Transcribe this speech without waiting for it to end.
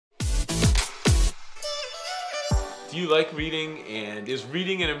Do you like reading, and is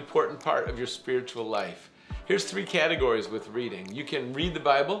reading an important part of your spiritual life? Here's 3 categories with reading. You can read the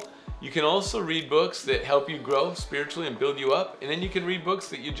Bible, you can also read books that help you grow spiritually and build you up, and then you can read books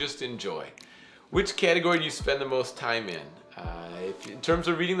that you just enjoy. Which category do you spend the most time in? In terms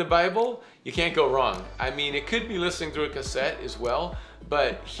of reading the Bible, you can't go wrong. I mean, it could be listening through a cassette as well,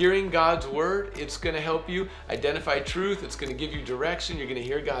 but hearing God's Word, it's going to help you identify truth. It's going to give you direction. You're going to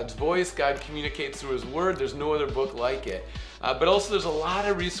hear God's voice. God communicates through His Word. There's no other book like it. But also there's a lot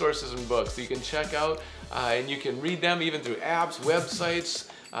of resources and books that you can check out, and you can read them even through apps, websites.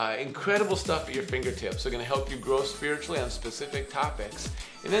 Incredible stuff at your fingertips. They're going to help you grow spiritually on specific topics.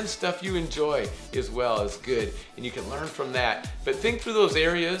 And then stuff you enjoy as well is good, and you can learn from that. But think through those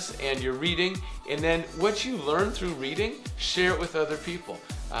areas and your reading, and then what you learn through reading, share it with other people.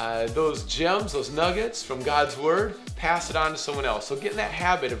 Those gems, those nuggets from God's Word, pass it on to someone else. So get in that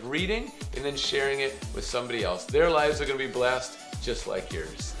habit of reading and then sharing it with somebody else. Their lives are going to be blessed just like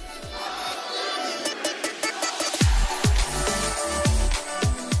yours.